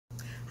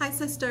Hi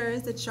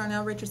sisters, it's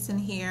Charnel Richardson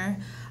here.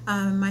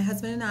 My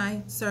husband and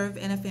I serve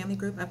in a family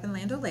group up in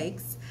Land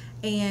O'Lakes,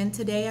 and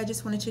today I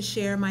just wanted to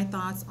share my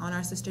thoughts on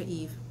our sister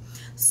Eve.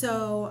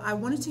 So I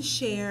wanted to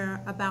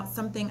share about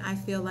something I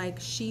feel like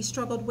she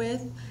struggled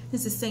with.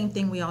 It's the same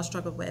thing we all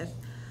struggled with.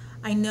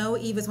 I know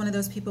Eve is one of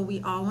those people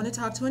we all want to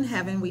talk to in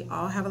heaven. We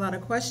all have a lot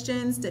of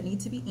questions that need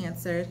to be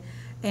answered,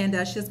 and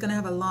she's going to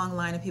have a long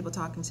line of people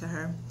talking to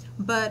her.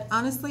 But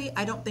honestly,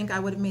 I don't think I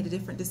would have made a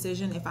different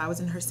decision if I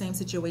was in her same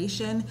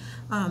situation.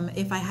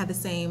 If I had the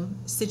same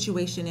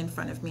situation in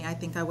front of me, I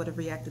think I would have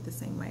reacted the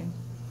same way.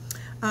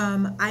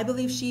 I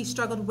believe she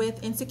struggled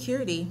with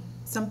insecurity,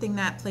 something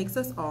that plagues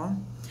us all.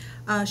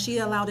 She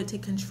allowed it to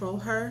control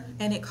her,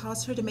 and it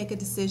caused her to make a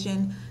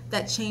decision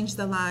that changed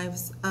the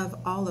lives of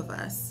all of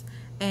us.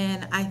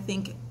 And I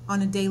think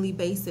on a daily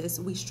basis,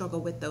 we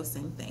struggle with those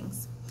same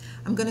things.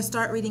 I'm going to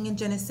start reading in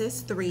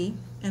Genesis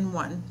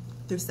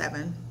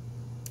 3:1-7.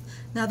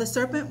 Now the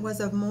serpent was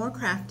of more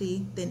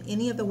crafty than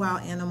any of the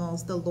wild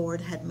animals the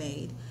Lord had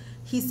made.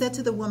 He said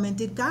to the woman,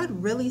 "Did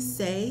God really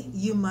say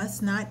you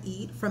must not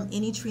eat from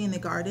any tree in the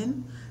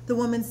garden?" The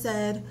woman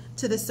said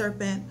to the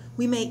serpent,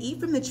 "We may eat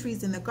from the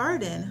trees in the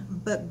garden,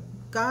 but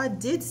God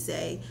did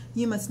say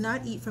you must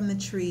not eat from the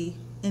tree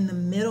in the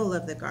middle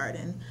of the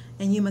garden,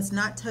 and you must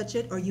not touch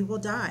it or you will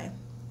die."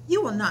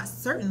 "You will not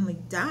certainly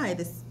die,"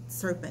 the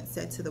serpent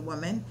said to the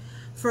woman,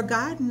 "for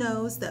God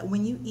knows that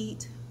when you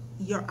eat,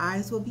 your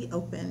eyes will be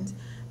opened,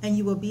 and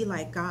you will be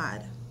like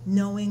God,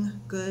 knowing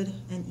good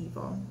and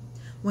evil."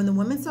 When the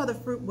woman saw the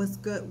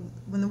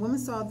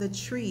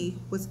tree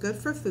was good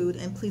for food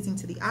and pleasing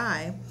to the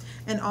eye,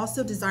 and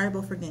also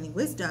desirable for gaining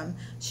wisdom,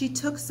 she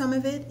took some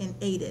of it and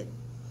ate it.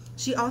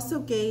 She also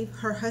gave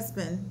her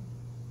husband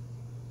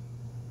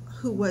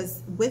who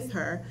was with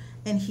her,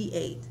 and he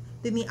ate.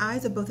 Then the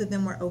eyes of both of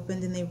them were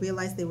opened, and they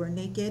realized they were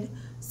naked.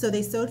 So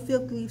they sewed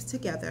fig leaves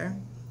together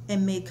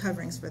and made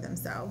coverings for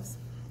themselves.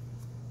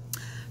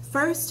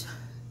 First,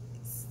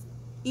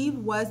 Eve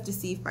was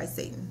deceived by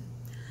Satan.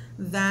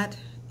 That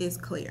is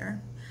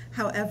clear.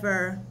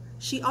 However,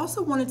 she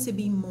also wanted to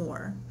be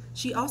more.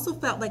 She also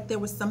felt like there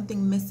was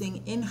something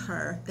missing in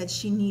her, that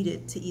she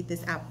needed to eat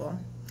this apple.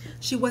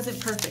 She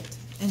wasn't perfect,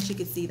 and she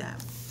could see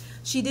that.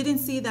 She didn't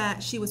see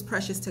that she was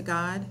precious to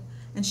God,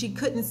 and she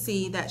couldn't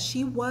see that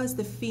she was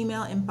the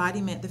female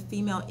embodiment, the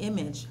female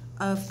image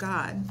of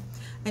God.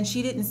 And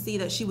she didn't see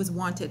that she was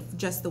wanted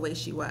just the way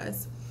she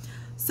was.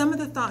 Some of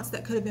the thoughts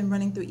that could have been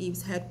running through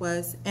Eve's head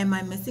was, am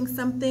I missing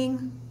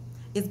something?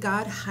 Is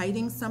God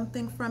hiding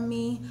something from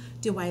me?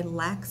 Do I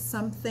lack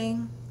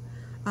something?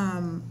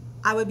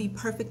 I would be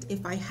perfect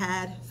if I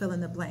had fill in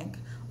the blank.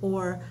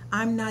 Or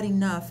I'm not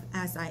enough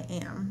as I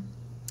am.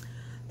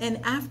 And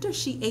after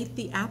she ate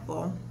the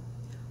apple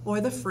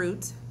or the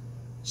fruit,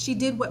 she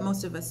did what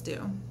most of us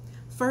do.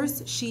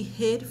 First, she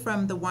hid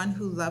from the one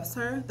who loves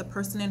her, the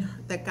person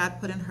that God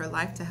put in her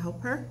life to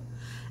help her,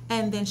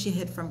 and then she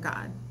hid from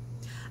God.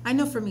 I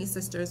know for me,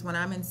 sisters, when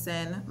I'm in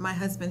sin, my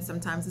husband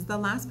sometimes is the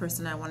last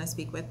person I want to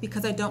speak with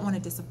because I don't want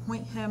to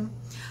disappoint him.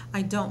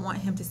 I don't want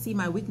him to see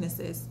my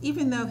weaknesses,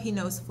 even though he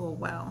knows full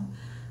well.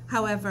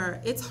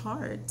 However, it's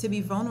hard to be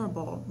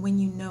vulnerable when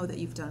you know that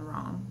you've done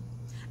wrong.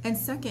 And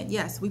second,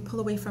 yes, we pull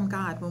away from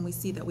God when we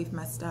see that we've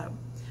messed up.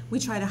 We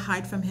try to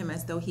hide from him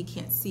as though he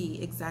can't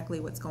see exactly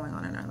what's going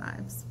on in our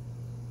lives.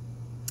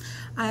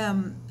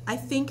 I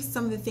think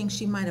some of the things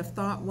she might have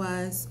thought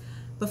was,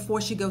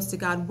 before she goes to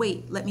God,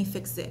 wait, let me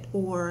fix it.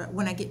 Or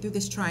when I get through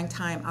this trying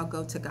time, I'll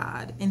go to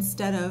God.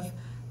 Instead of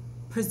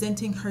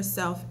presenting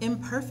herself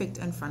imperfect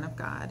in front of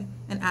God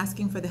and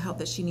asking for the help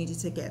that she needed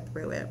to get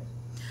through it.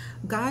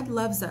 God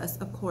loves us,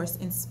 of course,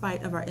 in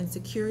spite of our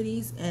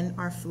insecurities and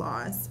our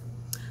flaws.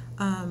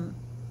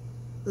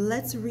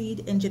 Let's read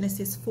in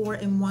Genesis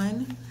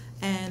 4:1,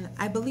 and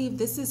I believe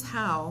this is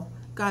how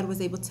God was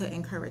able to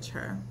encourage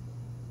her.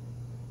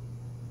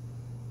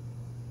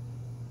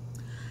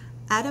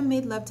 Adam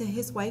made love to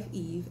his wife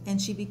Eve,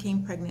 and she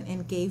became pregnant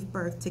and gave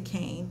birth to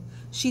Cain.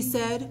 She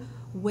said,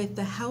 "With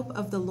the help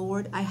of the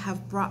Lord, I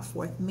have brought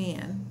forth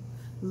man."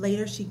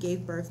 Later, she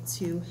gave birth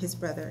to his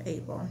brother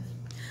Abel.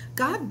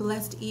 God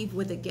blessed Eve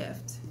with a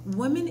gift.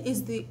 Women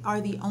are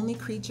the only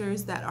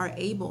creatures that are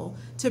able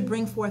to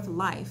bring forth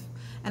life.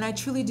 And I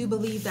truly do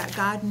believe that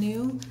God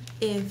knew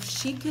if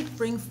she could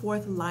bring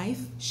forth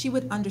life, she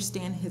would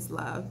understand his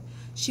love.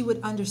 She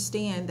would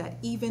understand that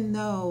even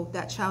though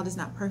that child is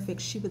not perfect,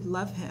 she would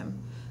love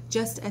him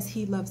just as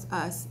he loves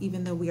us,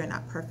 even though we are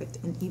not perfect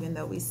and even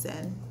though we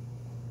sin.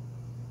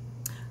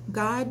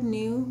 God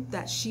knew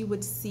that she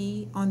would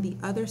see on the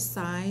other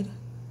side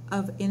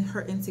in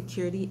her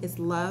insecurity is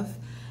love,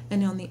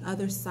 and on the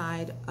other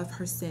side of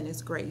her sin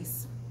is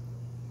grace.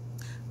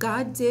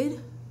 God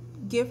did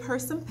give her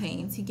some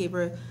pains. He gave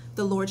her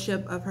the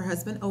lordship of her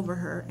husband over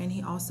her, and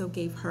he also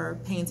gave her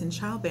pains in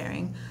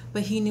childbearing.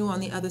 But he knew on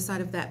the other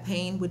side of that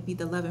pain would be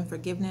the love and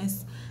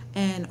forgiveness,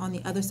 and on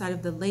the other side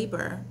of the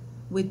labor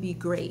would be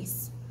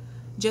grace.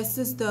 Just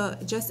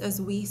as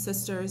we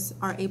sisters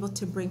are able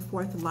to bring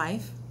forth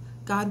life,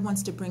 God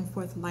wants to bring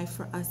forth life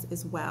for us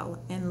as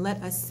well, and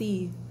let us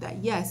see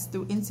that, yes,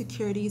 through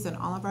insecurities and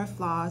all of our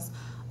flaws,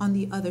 on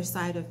the other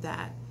side of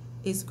that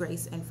is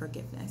grace and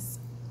forgiveness.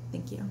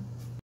 Thank you.